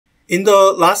In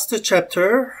the last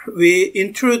chapter, we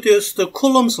introduced the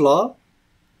Coulomb's law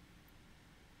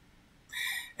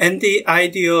and the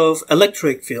idea of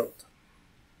electric field.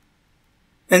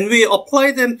 And we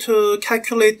applied them to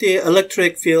calculate the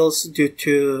electric fields due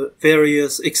to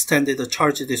various extended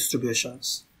charge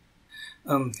distributions,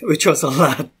 which was a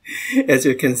lot, as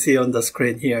you can see on the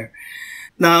screen here.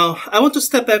 Now, I want to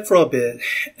step back for a bit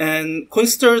and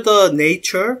consider the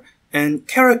nature and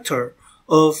character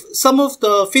of some of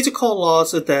the physical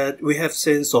laws that we have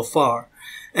seen so far.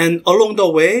 And along the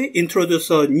way, introduce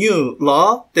a new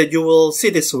law that you will see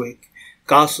this week,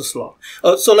 Gauss's law.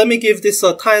 So let me give this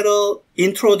a title,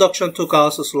 Introduction to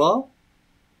Gauss's law.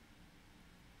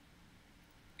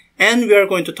 And we are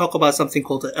going to talk about something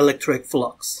called the electric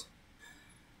flux.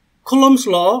 Coulomb's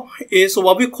law is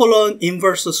what we call an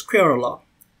inverse square law.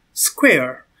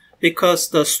 Square, because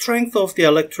the strength of the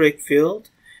electric field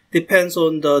depends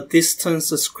on the distance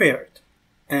squared.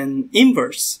 And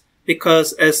inverse,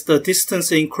 because as the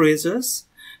distance increases,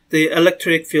 the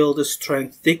electric field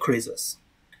strength decreases.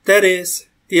 That is,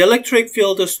 the electric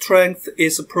field strength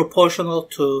is proportional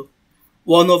to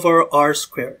 1 over r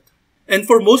squared. And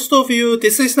for most of you,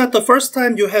 this is not the first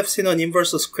time you have seen an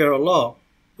inverse square law.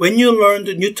 When you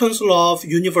learned Newton's law of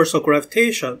universal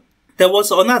gravitation, there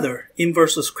was another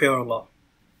inverse square law.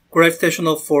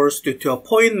 Gravitational force due to a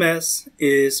point mass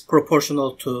is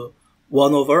proportional to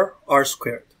 1 over r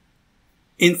squared.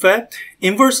 In fact,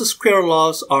 inverse square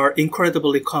laws are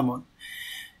incredibly common.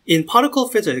 In particle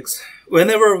physics,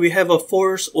 whenever we have a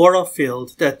force or a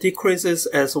field that decreases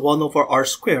as 1 over r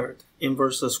squared,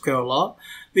 inverse square law,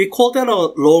 we call that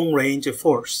a long-range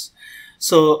force.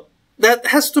 So that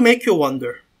has to make you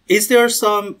wonder, is there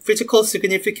some physical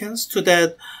significance to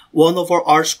that 1 over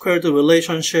r squared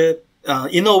relationship?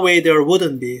 In a way, there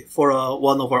wouldn't be for a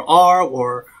 1 over r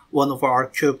or 1 over r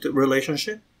cubed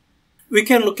relationship. We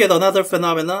can look at another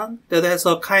phenomenon that has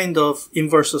a kind of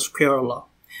inverse square law.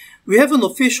 We haven't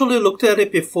officially looked at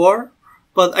it before,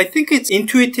 but I think it's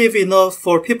intuitive enough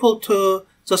for people to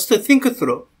just to think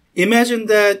through. Imagine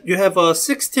that you have a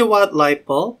 60-watt light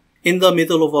bulb in the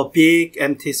middle of a big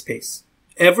empty space.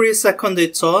 Every second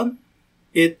it's on,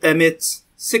 it emits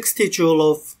 60 joule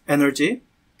of energy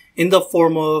in the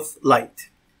form of light,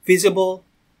 visible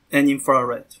and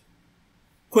infrared.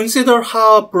 Consider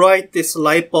how bright this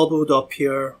light bulb would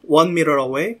appear 1 meter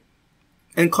away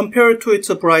and compare it to its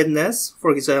brightness,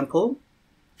 for example,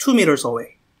 2 meters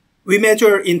away. We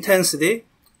measure intensity,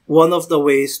 one of the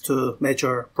ways to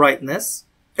measure brightness,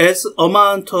 as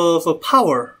amount of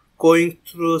power going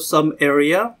through some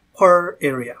area per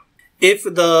area. If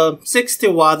the 60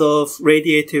 watt of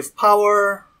radiative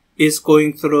power is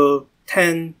going through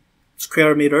 10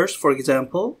 square meters, for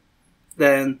example,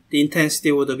 then the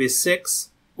intensity would be 6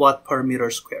 watt per meter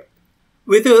squared.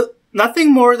 With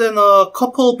nothing more than a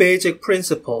couple basic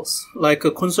principles, like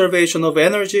a conservation of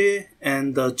energy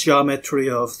and the geometry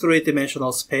of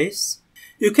three-dimensional space,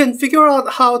 you can figure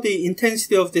out how the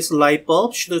intensity of this light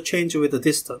bulb should change with the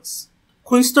distance.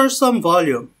 Consider some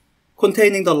volume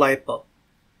containing the light bulb.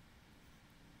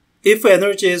 If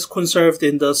energy is conserved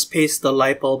in the space the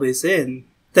light bulb is in,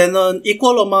 then an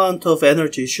equal amount of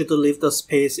energy should leave the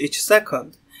space each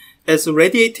second, as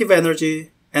radiative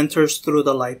energy enters through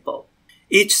the light bulb.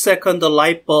 Each second the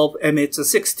light bulb emits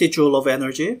 60 joule of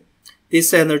energy.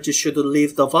 This energy should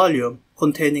leave the volume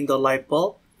containing the light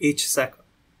bulb each second.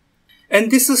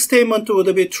 And this statement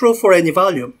would be true for any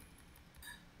volume.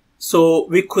 So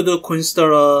we could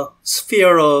consider a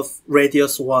sphere of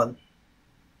radius 1.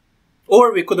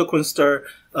 Or we could consider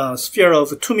a sphere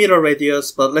of 2 meter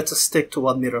radius, but let's stick to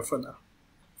 1 meter for now.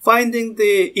 Finding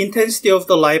the intensity of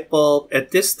the light bulb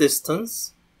at this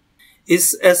distance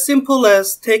is as simple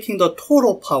as taking the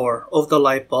total power of the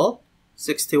light bulb,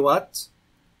 60 watts,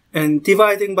 and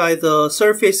dividing by the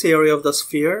surface area of the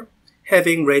sphere,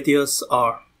 having radius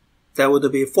r. That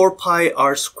would be 4 pi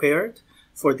r squared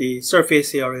for the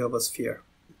surface area of a sphere.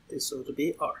 This would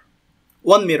be r.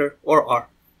 1 meter or r.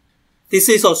 This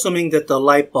is assuming that the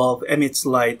light bulb emits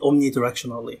light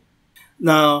omnidirectionally.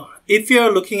 Now, if you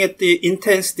are looking at the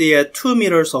intensity at 2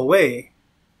 meters away,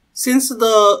 since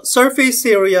the surface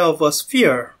area of a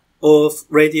sphere of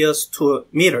radius 2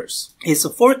 meters is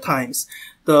 4 times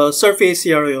the surface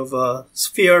area of a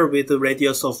sphere with a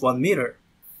radius of 1 meter,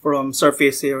 from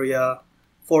surface area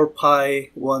 4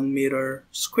 pi 1 meter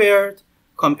squared,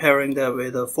 comparing that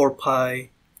with 4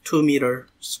 pi 2 meter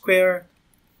squared,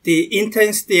 the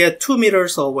intensity at 2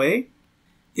 meters away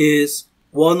is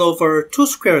 1 over 2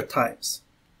 squared times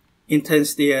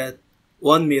intensity at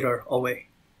 1 meter away.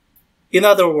 In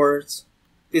other words,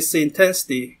 this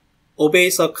intensity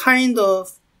obeys a kind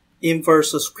of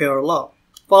inverse square law.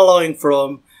 following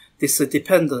from this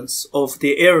dependence of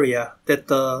the area that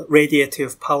the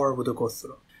radiative power would go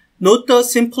through. Note the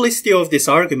simplicity of this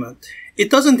argument. It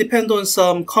doesn't depend on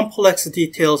some complex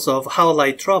details of how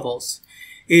light travels.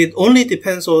 It only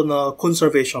depends on a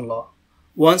conservation law.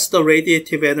 Once the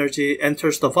radiative energy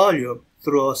enters the volume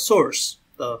through a source,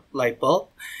 the light bulb,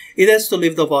 it has to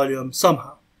leave the volume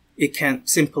somehow. It can't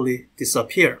simply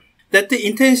disappear. That the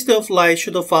intensity of light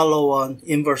should follow an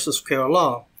inverse square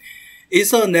law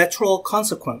is a natural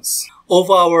consequence of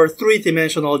our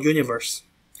three-dimensional universe.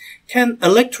 Can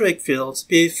electric fields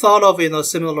be thought of in a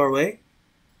similar way?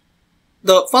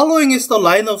 The following is the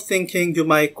line of thinking you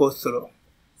might go through.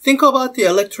 Think about the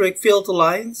electric field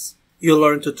lines you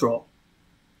learn to draw.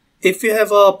 If you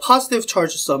have a positive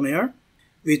charge somewhere,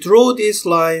 we draw these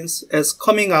lines as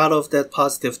coming out of that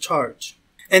positive charge.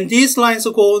 And these lines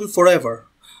go on forever.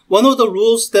 One of the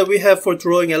rules that we have for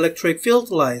drawing electric field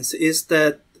lines is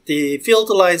that the field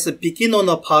lines begin on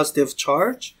a positive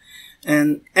charge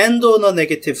and end on a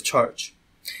negative charge.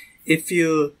 If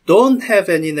you don't have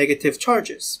any negative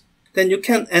charges, then you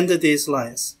can't end these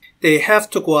lines. They have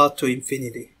to go out to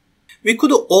infinity. We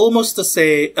could almost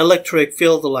say electric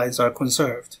field lines are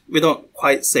conserved. We don't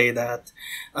quite say that.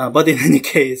 But in any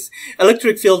case,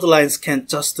 electric field lines can't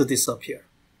just disappear.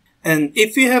 And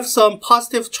if you have some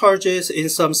positive charges in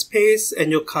some space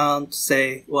and you count,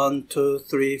 say, 1, 2,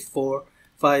 3, 4,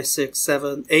 5, 6,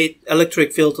 7, 8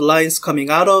 electric field lines coming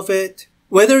out of it,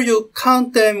 whether you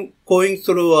count them going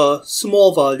through a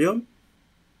small volume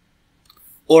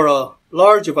or a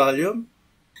large volume,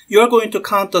 you are going to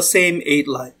count the same 8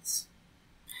 lines.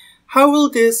 How will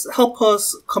this help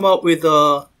us come up with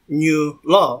a new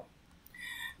law?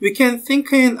 We can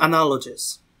think in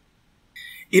analogies.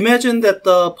 Imagine that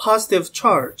the positive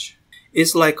charge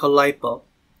is like a light bulb,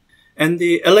 and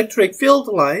the electric field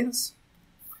lines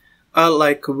are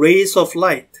like rays of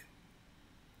light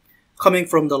coming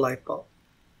from the light bulb.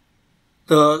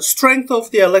 The strength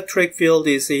of the electric field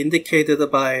is indicated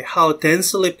by how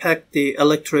densely packed the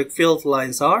electric field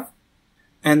lines are,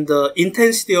 and the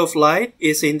intensity of light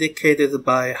is indicated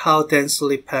by how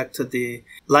densely packed the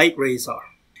light rays are.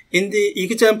 In the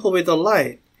example with the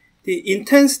light, the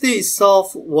intensity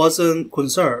itself wasn't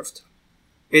conserved.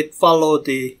 It followed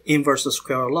the inverse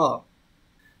square law.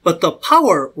 But the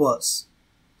power was.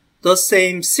 The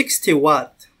same 60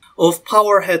 watt of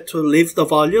power had to leave the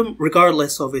volume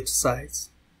regardless of its size.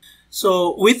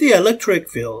 So with the electric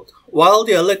field, while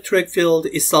the electric field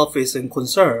itself isn't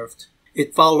conserved,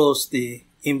 it follows the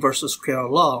inverse square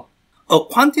law. A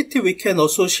quantity we can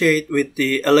associate with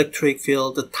the electric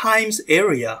field times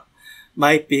area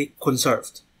might be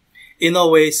conserved, in a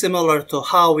way similar to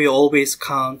how we always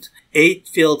count 8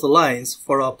 field lines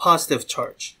for a positive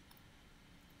charge,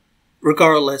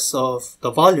 regardless of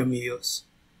the volume we use.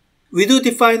 We do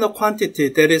define a quantity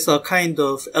that is a kind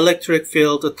of electric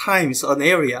field times an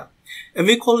area, and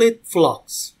we call it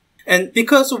flux. And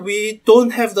because we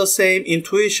don't have the same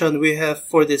intuition we have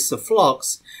for this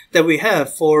flux that we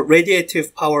have for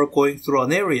radiative power going through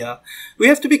an area, we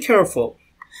have to be careful.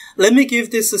 Let me give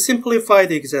this a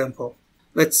simplified example.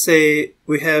 Let's say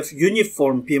we have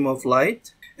uniform beam of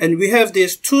light, and we have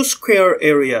these 2 square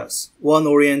areas, one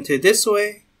oriented this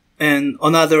way and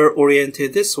another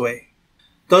oriented this way.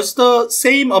 Does the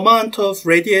same amount of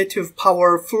radiative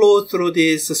power flow through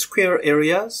these square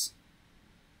areas?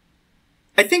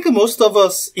 I think most of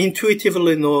us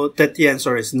intuitively know that the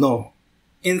answer is no.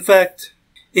 In fact,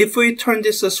 if we turn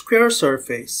this square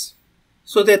surface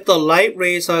so that the light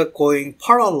rays are going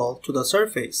parallel to the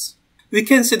surface, we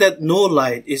can see that no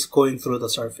light is going through the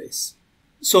surface.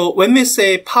 So when we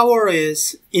say power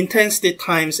is intensity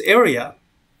times area,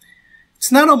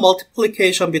 it's not a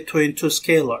multiplication between 2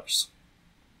 scalars.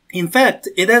 In fact,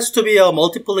 it has to be a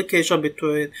multiplication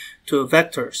between 2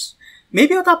 vectors,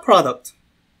 maybe a dot product.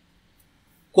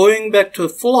 Going back to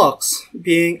flux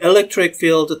being electric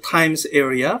field times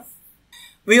area,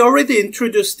 we already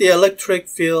introduced the electric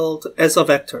field as a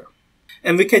vector,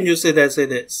 and we can use it as it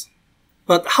is.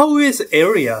 But how is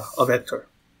area a vector?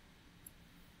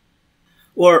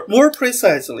 Or more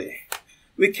precisely,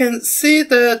 we can see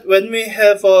that when we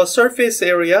have a surface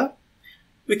area,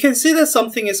 we can see that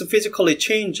something is physically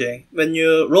changing when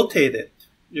you rotate it.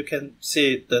 You can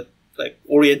see that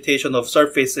orientation of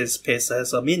surface in space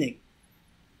has a meaning.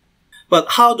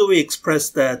 But how do we express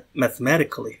that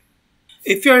mathematically?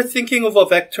 If you are thinking of a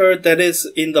vector that is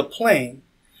in the plane,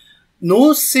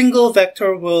 no single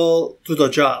vector will do the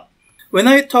job. When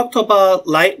I talked about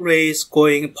light rays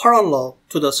going parallel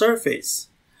to the surface,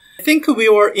 I think we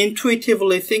were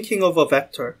intuitively thinking of a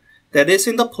vector that is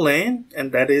in the plane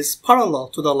and that is parallel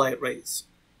to the light rays.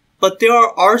 But there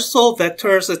are also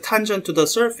vectors tangent to the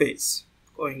surface,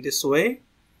 going this way,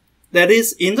 that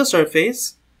is in the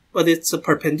surface, but it's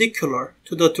perpendicular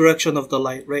to the direction of the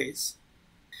light rays.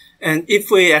 And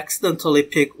if we accidentally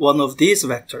pick one of these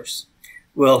vectors,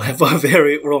 we'll have a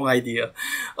very wrong idea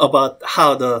about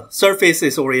how the surface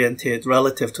is oriented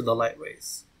relative to the light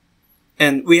rays.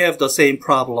 And we have the same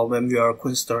problem when we are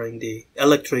considering the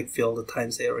electric field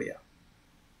times area.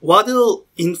 What will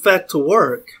in fact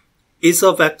work is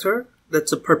a vector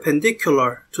that's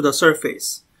perpendicular to the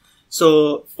surface.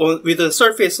 So with a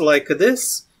surface like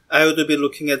this, I would be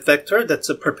looking at vector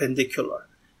that's perpendicular.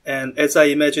 And as I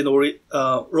imagine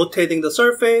rotating the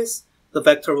surface, the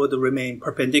vector would remain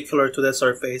perpendicular to the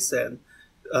surface and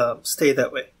stay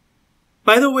that way.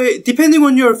 By the way, depending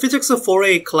on your Physics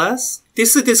 4A class,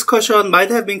 this discussion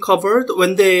might have been covered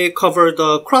when they covered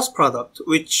the cross product,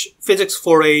 which Physics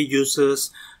 4A uses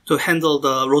to handle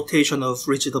the rotation of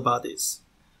rigid bodies.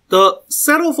 The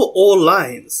set of all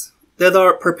lines that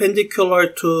are perpendicular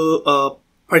to a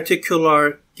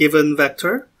particular given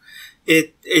vector,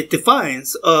 it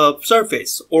defines a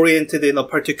surface oriented in a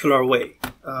particular way.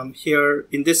 Here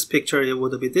in this picture, it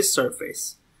would be this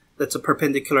surface that's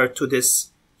perpendicular to this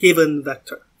given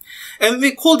vector. And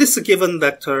we call this given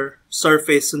vector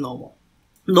surface normal.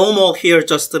 Normal here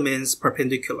just means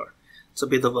perpendicular. It's a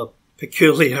bit of a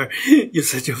peculiar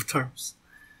usage of terms.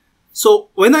 So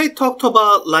when I talked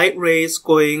about light rays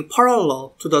going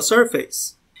parallel to the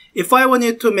surface, if I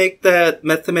wanted to make that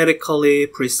mathematically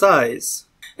precise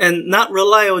and not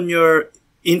rely on your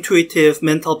intuitive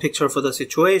mental picture for the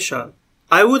situation,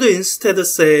 I would instead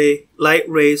say light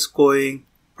rays going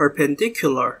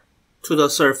perpendicular to the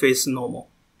surface normal.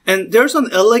 And there's an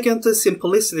elegant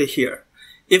simplicity here.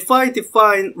 If I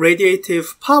define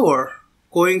radiative power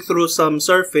going through some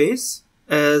surface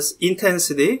as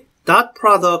intensity, dot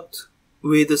product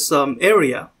with some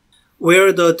area,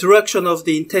 where the direction of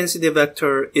the intensity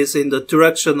vector is in the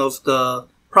direction of the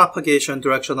propagation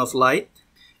direction of light,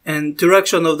 and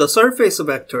direction of the surface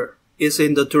vector is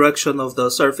in the direction of the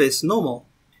surface normal.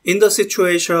 In the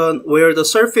situation where the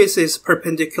surface is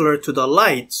perpendicular to the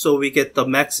light, so we get the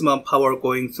maximum power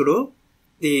going through,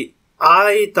 the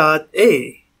I dot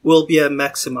A will be at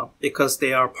maximum because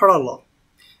they are parallel.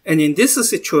 And in this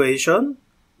situation,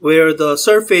 where the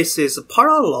surface is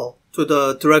parallel to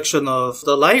the direction of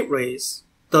the light rays,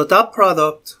 the dot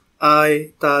product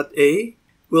I dot A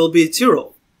will be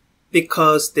 0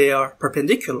 because they are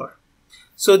perpendicular.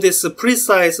 So this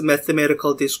precise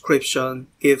mathematical description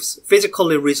gives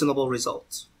physically reasonable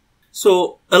results.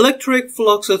 So electric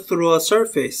flux through a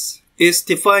surface is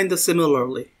defined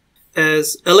similarly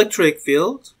as electric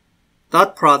field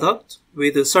dot product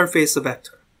with the surface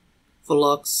vector.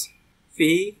 Flux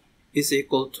V is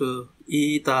equal to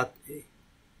E dot A.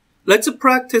 Let's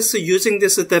practice using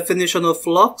this definition of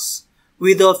flux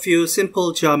with a few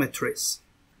simple geometries.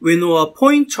 We know a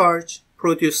point charge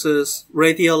produces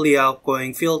radially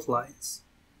outgoing field lines.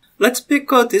 Let's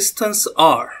pick a distance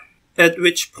r, at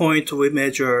which point we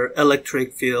measure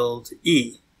electric field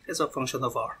E as a function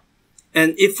of r.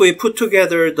 And if we put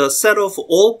together the set of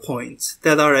all points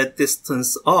that are at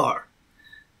distance r,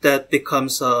 that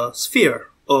becomes a sphere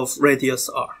of radius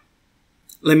r.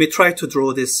 Let me try to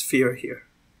draw this sphere here.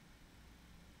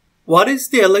 What is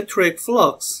the electric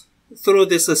flux through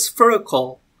this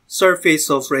spherical surface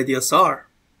of radius r?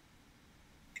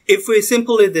 If we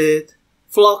simply did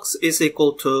flux is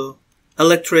equal to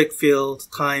electric field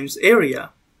times area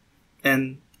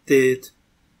and did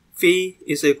phi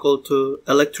is equal to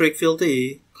electric field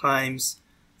E times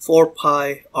 4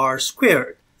 pi r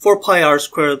squared. 4 pi r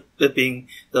squared being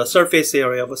the surface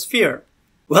area of a sphere.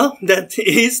 Well, that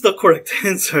is the correct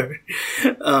answer.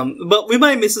 But we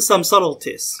might miss some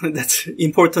subtleties that's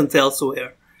important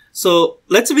elsewhere. So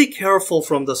let's be careful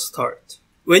from the start.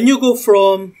 When you go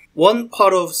from one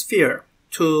part of sphere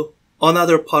to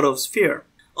another part of sphere,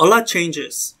 a lot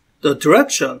changes. The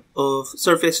direction of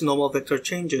surface normal vector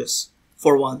changes,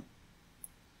 for one.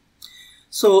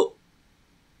 So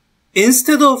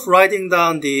instead of writing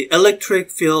down the electric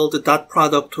field dot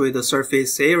product with the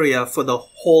surface area for the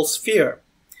whole sphere,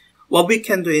 what we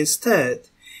can do instead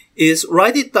is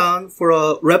write it down for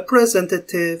a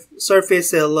representative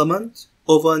surface element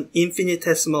of an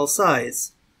infinitesimal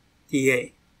size,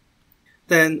 dA.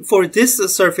 Then for this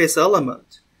surface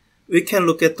element, we can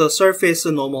look at the surface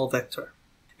normal vector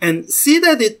and see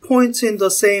that it points in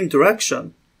the same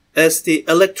direction as the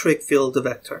electric field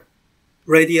vector,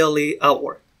 radially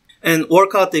outward, and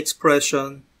work out the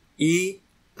expression E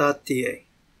dot dA.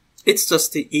 It's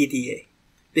just the EDA.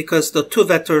 Because the two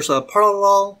vectors are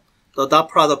parallel, the dot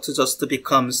product just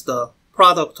becomes the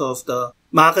product of the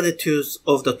magnitudes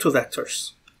of the two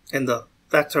vectors. And the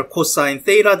vector cosine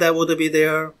theta that would be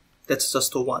there, that's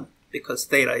just 1 because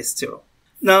theta is 0.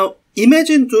 Now,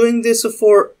 imagine doing this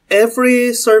for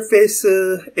every surface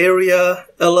area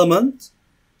element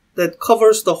that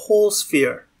covers the whole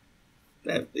sphere.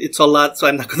 It's a lot, so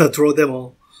I'm not going to draw them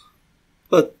all.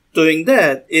 But doing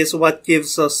that is what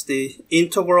gives us the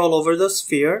integral over the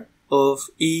sphere of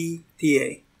E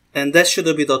dA. And that should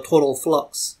be the total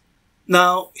flux.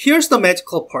 Now, here's the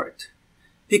magical part.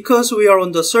 Because we are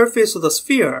on the surface of the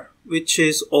sphere, which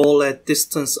is all at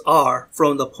distance r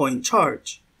from the point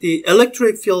charge, the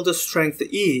electric field strength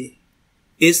E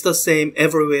is the same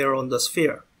everywhere on the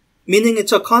sphere. Meaning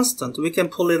it's a constant. We can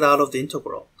pull it out of the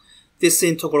integral. This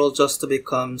integral just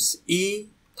becomes E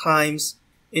times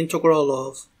integral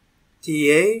of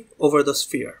dA over the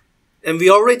sphere. And we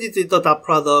already did the dot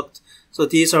product, so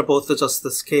these are both just the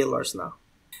scalars now.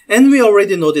 And we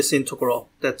already know this integral.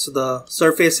 That's the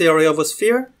surface area of a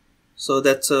sphere. So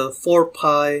that's 4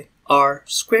 pi r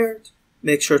squared.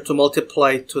 Make sure to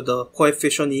multiply to the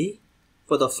coefficient E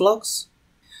for the flux.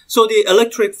 So the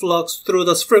electric flux through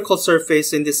the spherical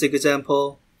surface in this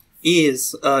example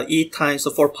is E times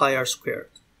 4 pi r squared.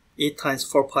 E times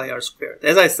 4 pi r squared.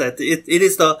 As I said, it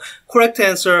is the correct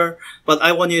answer, but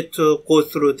I want you to go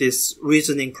through this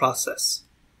reasoning process.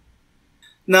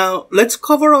 Now, let's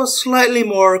cover a slightly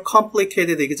more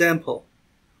complicated example.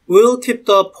 We'll keep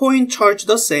the point charge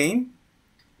the same.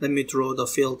 Let me draw the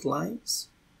field lines.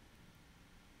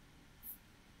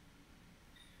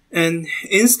 And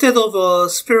instead of a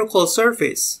spherical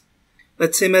surface,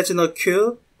 let's imagine a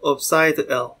cube of side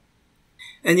L.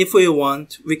 And if we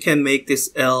want, we can make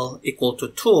this L equal to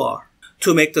 2R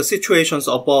to make the situations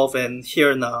above and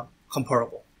here now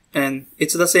comparable. And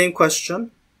it's the same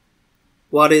question.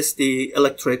 What is the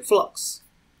electric flux?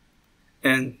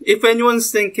 And if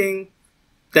anyone's thinking,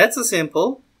 that's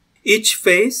simple. Each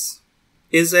phase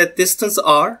is at distance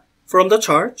r from the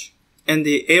charge, and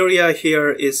the area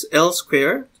here is L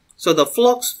squared. So the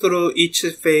flux through each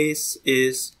phase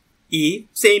is E,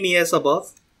 same E as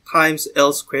above, times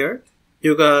L squared.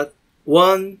 You got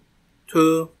 1,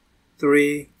 2,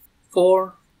 3,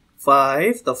 4,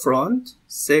 5, the front,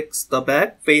 6, the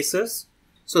back faces.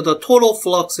 So the total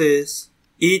flux is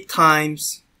E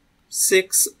times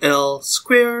 6L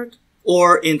squared,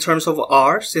 or in terms of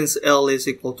R, since L is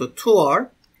equal to 2R,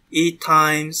 E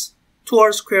times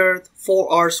 2R squared,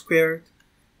 4R squared,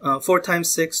 4 times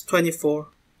 6, 24,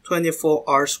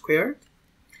 24R squared.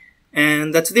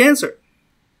 And that's the answer.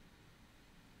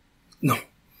 No,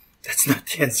 that's not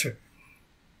the answer.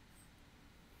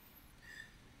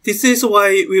 This is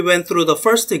why we went through the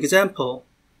first example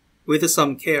with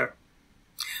some care.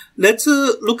 Let's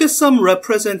look at some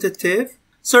representative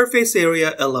surface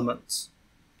area elements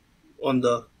on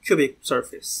the cubic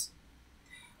surface.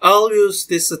 I'll use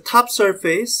this top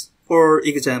surface for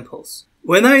examples.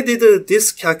 When I did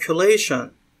this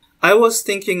calculation, I was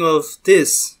thinking of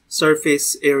this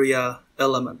surface area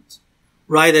element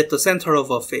right at the center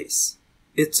of a face.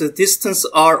 It's a distance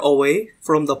r away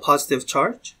from the positive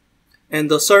charge, and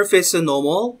the surface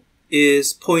normal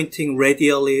is pointing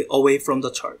radially away from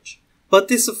the charge. But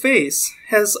this face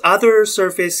has other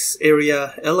surface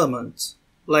area elements,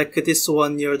 like this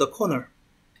one near the corner.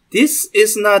 This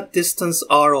is not distance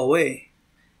r away.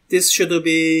 This should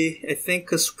be, I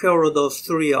think, a square root of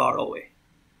 3r away.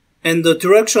 And the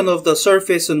direction of the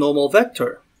surface normal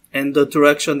vector and the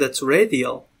direction that's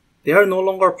radial, they are no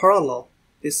longer parallel.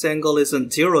 This angle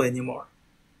isn't 0 anymore.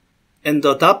 And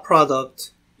the dot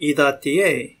product, E dot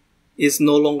dA, is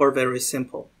no longer very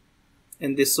simple.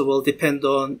 And this will depend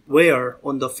on where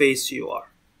on the face you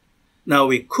are. Now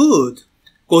we could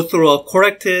go through a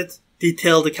corrected,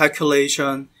 detailed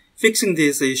calculation, fixing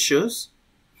these issues,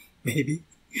 maybe.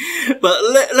 But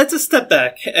let's step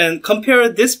back and compare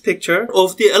this picture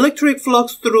of the electric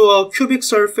flux through a cubic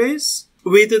surface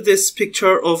with this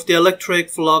picture of the electric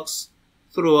flux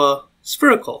through a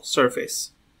spherical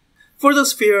surface. For the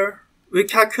sphere, we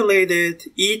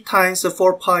calculated E times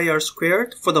 4 pi r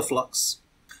squared for the flux.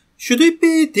 Should it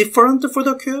be different for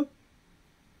the cube?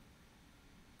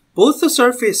 Both the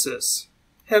surfaces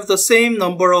have the same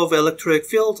number of electric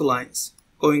field lines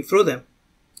going through them.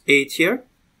 8 here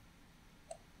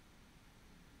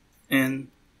and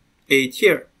 8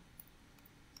 here.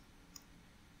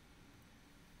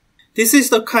 This is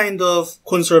the kind of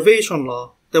conservation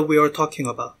law that we are talking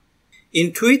about.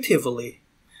 Intuitively,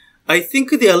 I think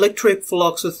the electric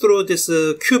flux through this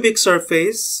cubic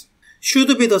surface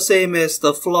should be the same as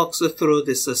the flux through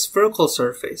this spherical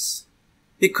surface.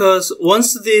 Because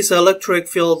once these electric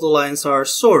field lines are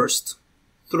sourced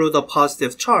through the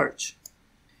positive charge,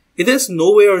 it has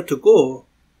nowhere to go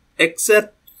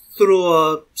except through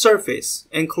a surface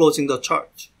enclosing the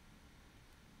charge,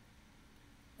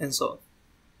 and so on.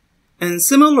 And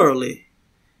similarly,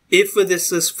 if this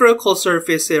spherical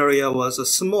surface area was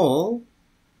small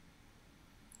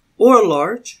or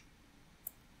large,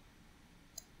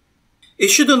 it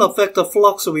shouldn't affect the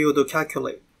flux we would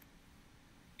calculate.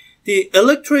 The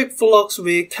electric flux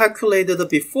we calculated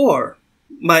before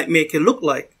might make it look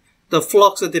like the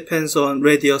flux depends on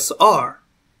radius r,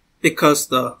 because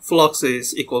the flux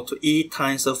is equal to E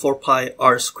times 4 pi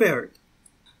r squared.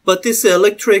 But this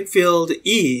electric field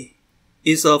E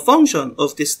is a function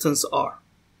of distance r,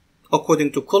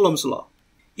 according to Coulomb's law.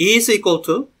 E is equal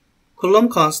to Coulomb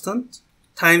constant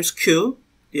times Q,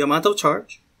 the amount of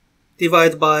charge,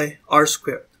 divided by r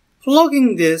squared.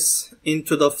 Plugging this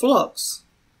into the flux,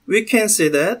 we can see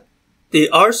that the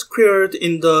r squared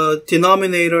in the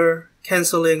denominator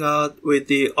cancelling out with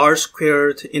the r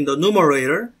squared in the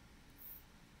numerator,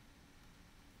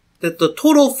 that the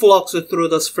total flux through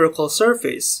the spherical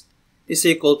surface is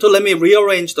equal to, let me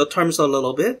rearrange the terms a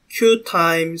little bit, Q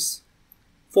times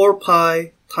 4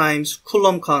 pi times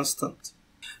Coulomb constant.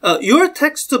 Your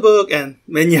textbook and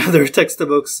many other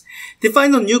textbooks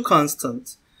define a new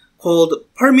constant called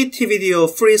permittivity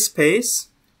of free space,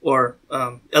 or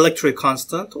electric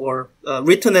constant, or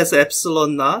written as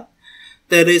epsilon naught,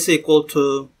 that is equal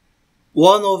to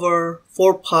 1 over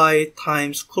 4 pi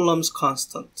times Coulomb's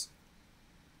constant.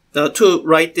 To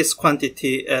write this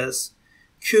quantity as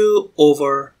Q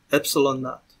over epsilon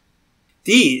naught.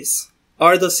 These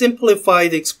are the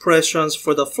simplified expressions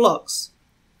for the flux,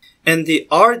 and the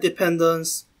R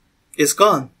dependence is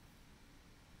gone.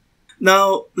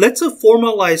 Now, let's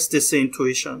formalize this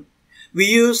intuition. We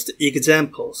used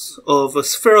examples of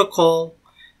spherical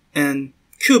and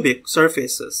cubic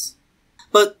surfaces.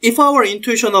 But if our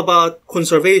intuition about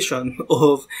conservation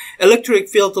of electric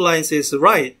field lines is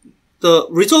right, the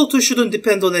result shouldn't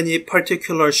depend on any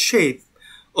particular shape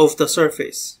of the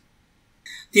surface.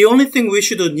 The only thing we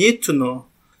should need to know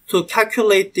to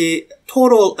calculate the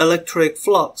total electric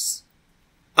flux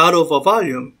out of a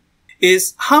volume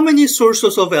is how many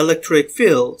sources of electric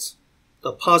fields,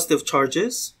 the positive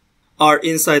charges, are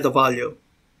inside the volume,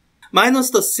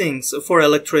 minus the sinks for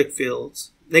electric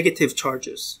fields, negative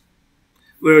charges,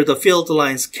 where the field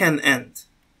lines can end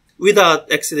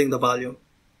without exceeding the volume.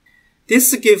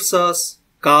 This gives us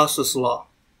Gauss's law.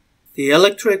 The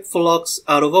electric flux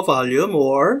out of a volume,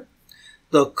 or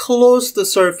the closed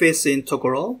surface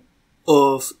integral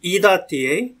of E dot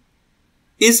dA,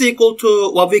 is equal to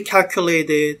what we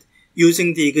calculated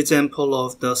using the example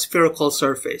of the spherical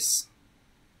surface.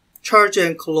 Charge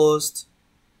enclosed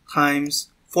times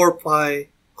 4 pi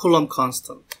Coulomb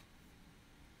constant.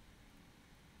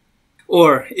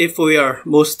 Or, if we are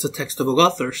most textbook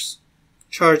authors,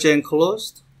 charge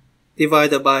enclosed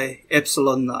divided by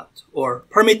epsilon naught, or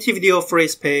permittivity of free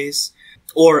space,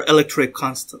 or electric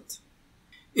constant.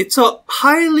 It's a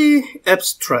highly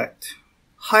abstract,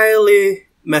 highly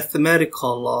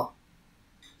mathematical law.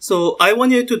 So I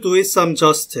want you to do it some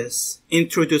justice,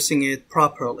 introducing it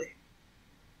properly.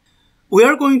 We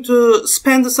are going to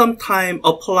spend some time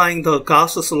applying the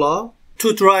Gauss's law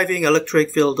to driving electric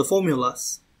field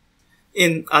formulas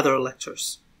in other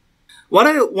lectures. What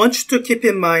I want you to keep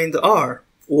in mind are,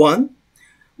 1,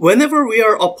 whenever we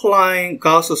are applying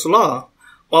Gauss's law,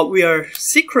 what we are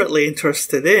secretly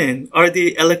interested in are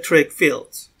the electric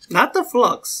fields, not the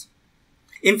flux.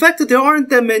 In fact, there aren't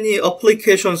that many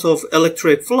applications of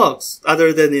electric flux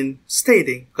other than in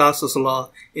stating Gauss's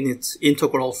law in its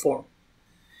integral form.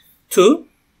 2,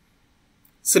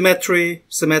 symmetry,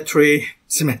 symmetry,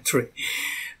 symmetry.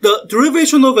 The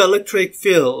derivation of electric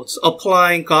fields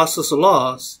applying Gauss's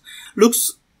laws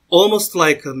looks almost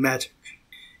like magic.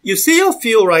 You say a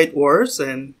few right words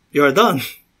and you're done.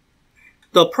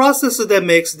 The process that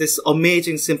makes this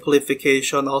amazing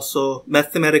simplification also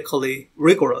mathematically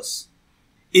rigorous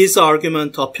is the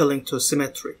argument appealing to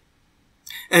symmetry.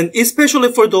 And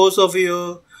especially for those of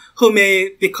you who may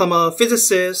become a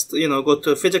physicist, go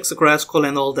to physics grad school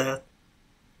and all that,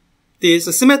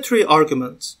 these symmetry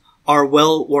arguments are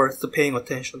well worth paying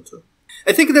attention to.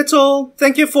 I think that's all.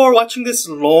 Thank you for watching this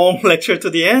long lecture to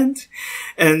the end,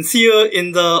 and see you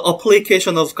in the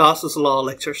application of Gauss's law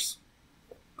lectures.